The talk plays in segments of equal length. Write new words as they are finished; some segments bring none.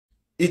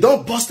He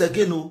don't bust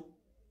again, oh.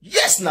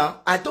 Yes,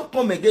 now, I don't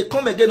come again,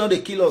 not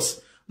they kill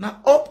us.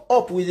 Now,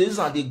 up with this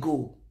and they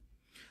go.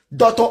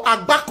 Dr.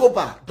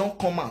 Akpakova don't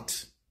come out.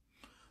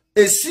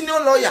 A senior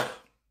lawyer,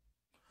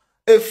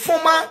 a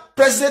former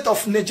president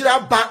of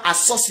Nigeria Bar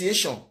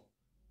Association,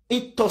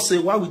 in say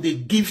why would they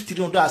give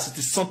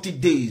 360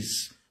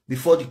 days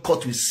before the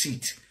court will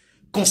sit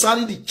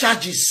concerning the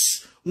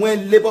charges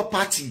when Labour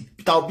Party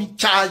will be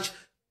charged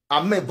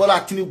Ahmed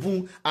Bola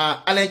Tinubu and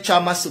Alan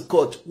Chama's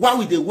court. Why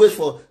would they wait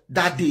for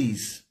that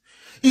days?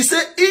 He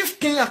said if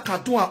Kenya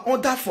can do an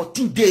under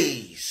 14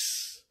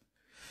 days,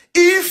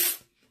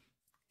 if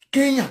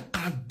Kenya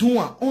can do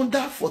an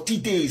under 40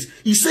 days,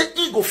 he said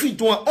he go fit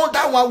do an under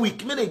 1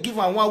 week. May they give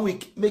him 1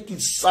 week, make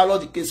it swallow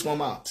the case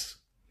come out.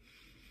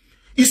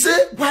 He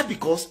said, why?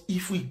 Because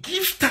if we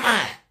give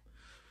time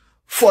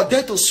for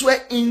them to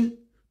swear in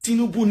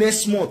Tinubu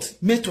next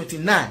month, May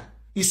 29,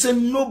 he said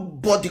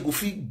nobody go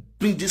fit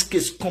bring this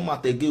case come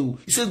out again.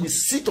 He said we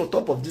sit on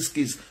top of this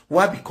case.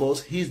 Why?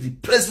 Because he is the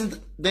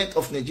president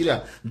of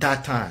Nigeria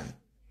that time.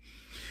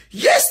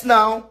 Yes,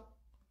 now,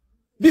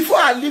 before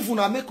I leave,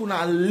 una make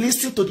una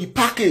listen to the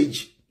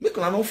package. Make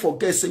una don't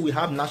forget, say we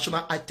have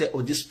national item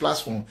on this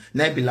platform.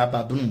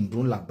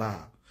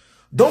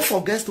 Don't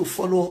forget to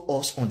follow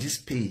us on this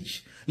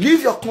page.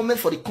 Leave your comment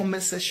for the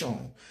comment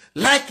section.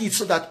 Like it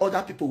so that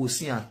other people will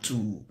see it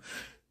too.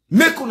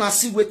 Make una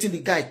see waiting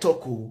the guy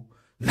talk.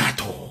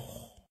 NATO.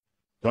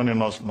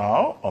 Joining us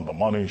now on the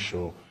morning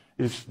show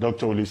is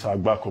Dr.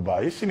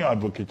 Akpakova, a senior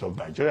advocate of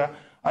Nigeria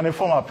and a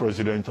former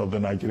president of the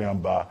Nigerian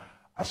Bar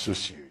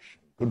Association.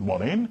 Good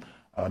morning,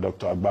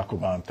 Dr.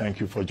 Akpakova, and thank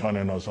you for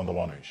joining us on the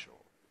morning show.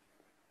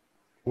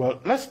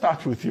 Well, let's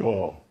start with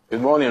your...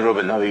 Good morning,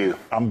 Robin. How are you?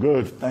 I'm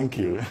good, thank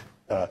you.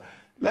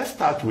 Let's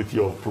start with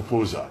your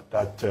proposal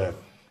that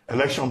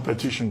election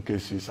petition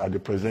cases at the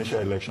Presidential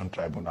Election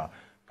Tribunal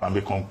can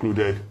be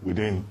concluded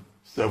within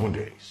 7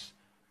 days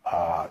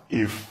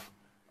if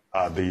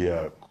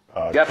the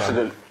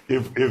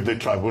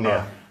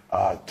tribunal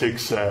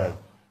takes a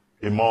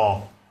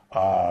more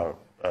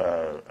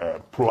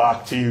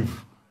proactive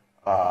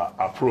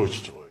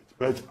approach to it.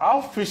 But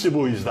how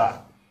feasible is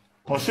that,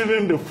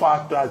 considering the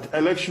fact that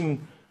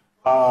election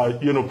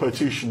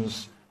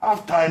petitions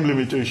have time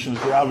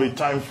limitations, they have a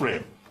time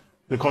frame.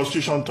 The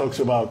Constitution talks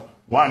about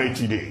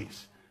 180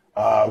 days.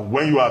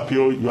 When you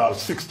appeal, you have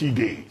 60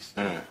 days.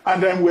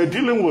 And then we're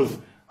dealing with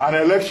an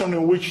election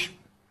in which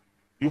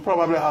you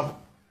probably have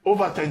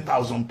over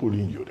 10,000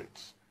 polling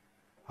units.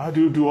 How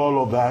do you do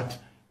all of that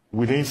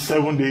within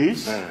 7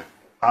 days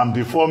and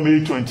before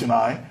May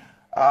 29?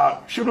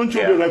 Shouldn't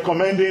you be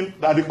recommending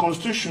that the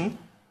Constitution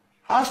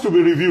has to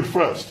be reviewed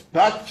first?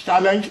 That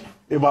challenge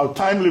about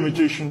time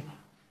limitation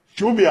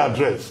should be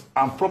addressed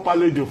and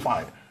properly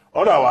defined.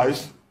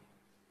 Otherwise,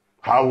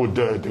 how would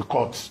the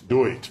courts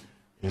do it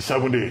in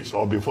 7 days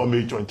or before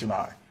May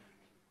 29?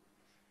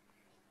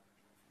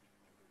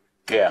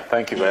 Yeah,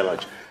 thank you very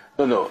much.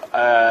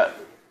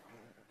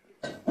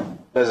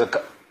 There's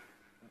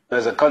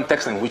a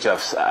context in which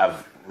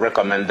I've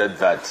recommended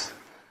that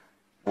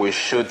we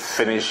should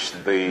finish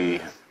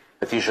the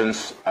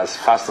petitions as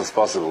fast as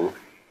possible,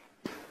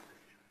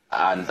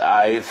 and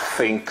I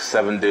think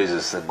 7 days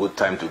is a good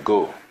time to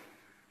go.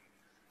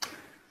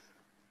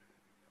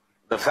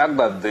 The fact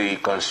that the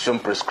Constitution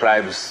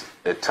prescribes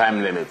a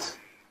time limit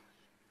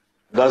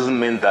doesn't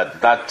mean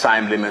that that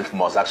time limit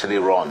must actually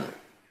run.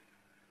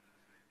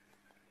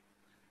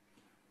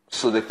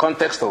 So the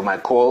context of my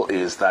call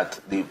is that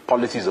the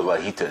politics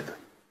overheated.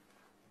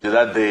 The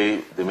other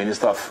day, the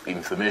Minister of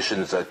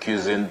Information is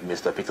accusing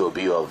Mr. Peter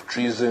Obi of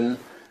treason.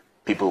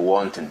 People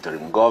want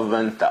interim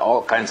government. There are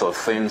all kinds of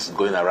things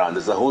going around.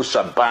 There's a whole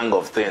shebang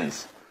of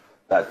things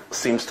that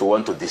seems to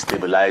want to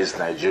destabilize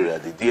Nigeria.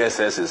 The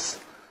DSS is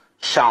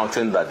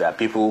shouting that there are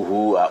people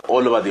who are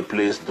all over the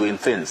place doing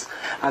things.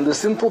 And the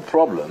simple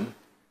problem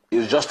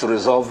is just to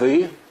resolve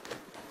the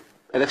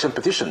election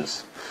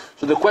petitions.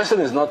 So the question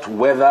is not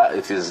whether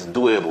it is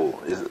doable,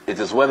 it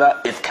is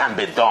whether it can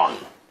be done.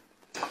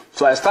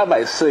 So I start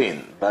by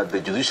saying that the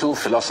judicial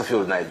philosophy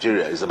of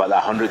Nigeria is about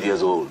 100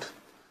 years old.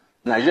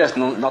 Nigeria is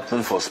not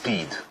known for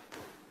speed.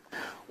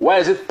 Why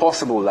is it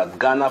possible that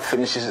Ghana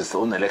finishes its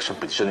own election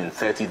petition in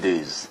 30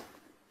 days?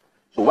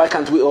 So why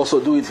can't we also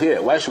do it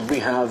here? Why should we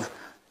have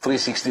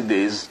 360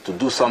 days to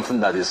do something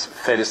that is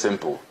fairly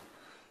simple?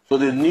 So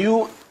the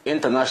new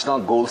international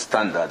gold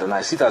standard, and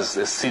I sit as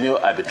a senior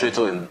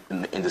arbitrator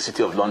in the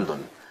City of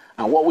London,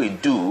 and what we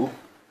do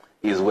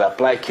is we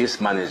apply case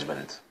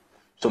management.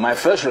 So my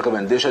first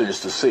recommendation is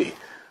to say,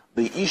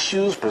 the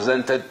issues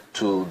presented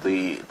to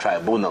the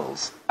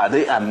tribunals, are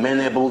they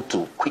amenable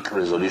to quick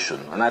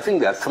resolution? And I think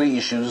there are 3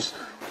 issues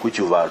which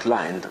you've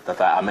outlined that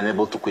are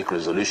amenable to quick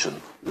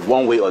resolution,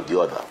 one way or the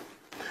other.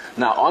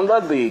 Now, under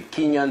the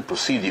Kenyan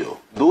procedure,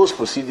 those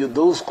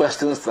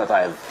questions that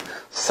I've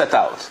set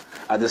out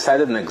are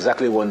decided in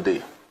exactly 1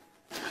 day.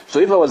 So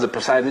if I was the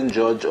presiding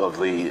judge of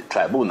the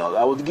tribunal,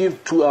 I would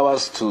give 2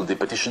 hours to the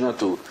petitioner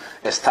to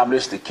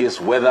establish the case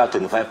whether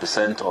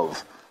 25%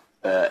 of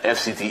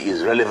FCT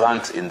is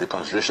relevant in the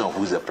consideration of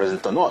who is the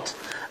president or not.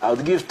 I'll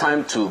give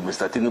time to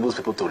Mr. Tinubu's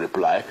people to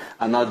reply,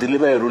 and I'll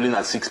deliver a ruling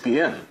at 6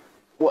 p.m.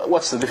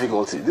 What's the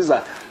difficulty? These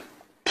are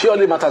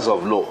purely matters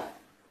of law.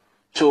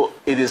 So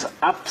it is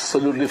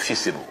absolutely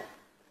feasible.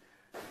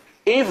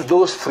 If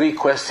those 3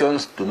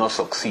 questions do not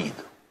succeed,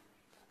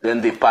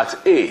 then the part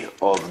A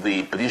of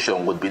the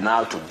petition would be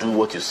now to do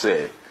what you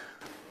say,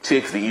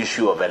 take the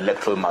issue of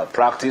electoral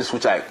malpractice,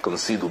 which I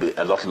concede will be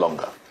a lot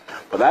longer.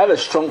 But I have a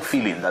strong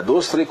feeling that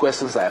those 3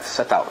 questions I have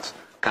set out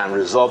can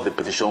resolve the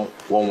petition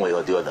one way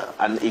or the other.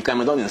 And it can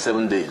be done in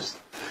 7 days.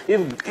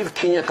 If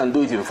Kenya can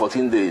do it in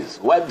 14 days,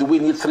 why do we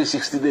need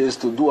 360 days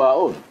to do our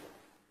own?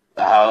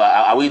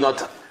 Are we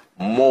not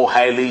more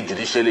highly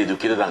judicially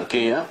educated than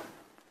Kenya?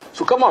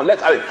 So come on,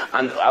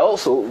 and I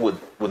also would,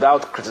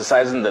 without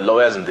criticizing the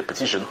lawyers in the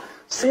petition,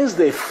 since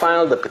they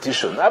filed the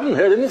petition, I haven't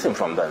heard anything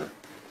from them.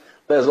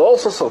 There's all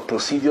sorts of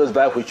procedures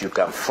by which you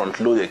can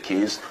front-load a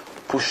case,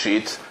 push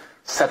it,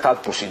 set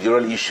out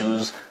procedural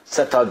issues,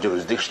 set out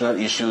jurisdictional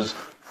issues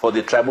for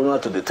the tribunal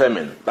to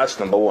determine. That's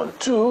number 1.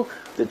 2,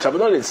 the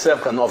tribunal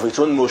itself can, of its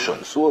own motion,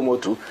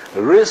 to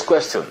raise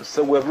questions.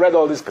 So we've read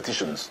all these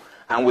petitions,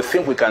 and we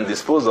think we can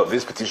dispose of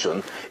this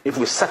petition if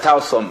we set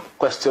out some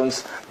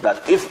questions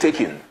that, if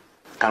taken,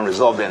 can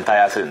resolve the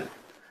entire thing.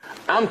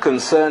 I'm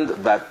concerned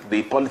that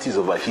the politics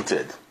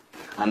overheated,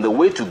 and the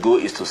way to go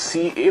is to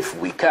see if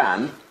we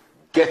can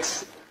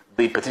get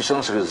the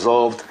petitions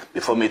resolved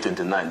before May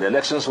 29. The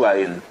elections were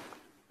in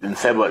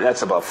February.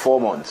 That's about 4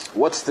 months.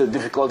 What's the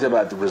difficulty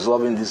about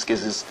resolving these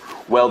cases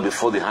well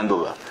before the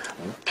handover?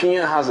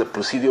 Kenya has a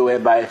procedure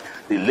whereby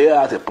they lay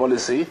out a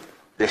policy.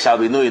 There shall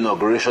be no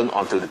inauguration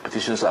until the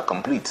petitions are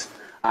complete.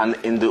 And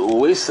in the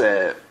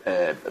OAS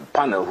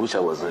panel, which I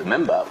was a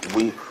member,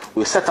 we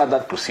set out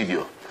that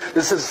procedure.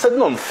 There's a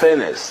certain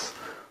unfairness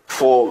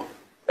for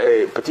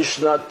a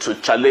petitioner to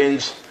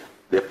challenge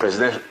the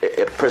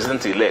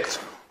president-elect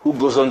who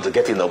goes on to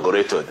get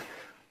inaugurated.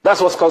 That's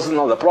what's causing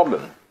all the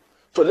problem.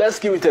 So let's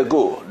give it a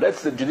go. Let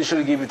the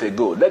judiciary give it a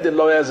go. Let the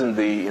lawyers in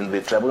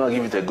the tribunal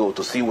give it a go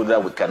to see whether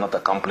we cannot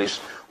accomplish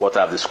what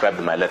I've described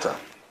in my letter.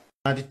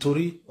 And the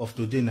story of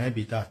today now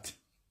be that.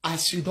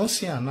 As you don't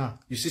see her now,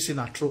 you see say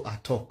na true I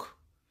talk.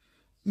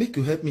 Make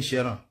you help me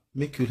share her.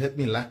 Make you help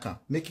me like her.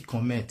 Make you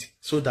comment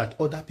so that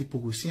other people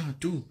will see her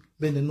too.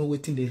 When they know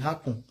what thing they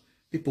happen.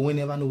 People will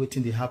never know what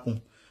thing they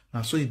happen.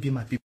 Now so it be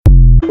my people.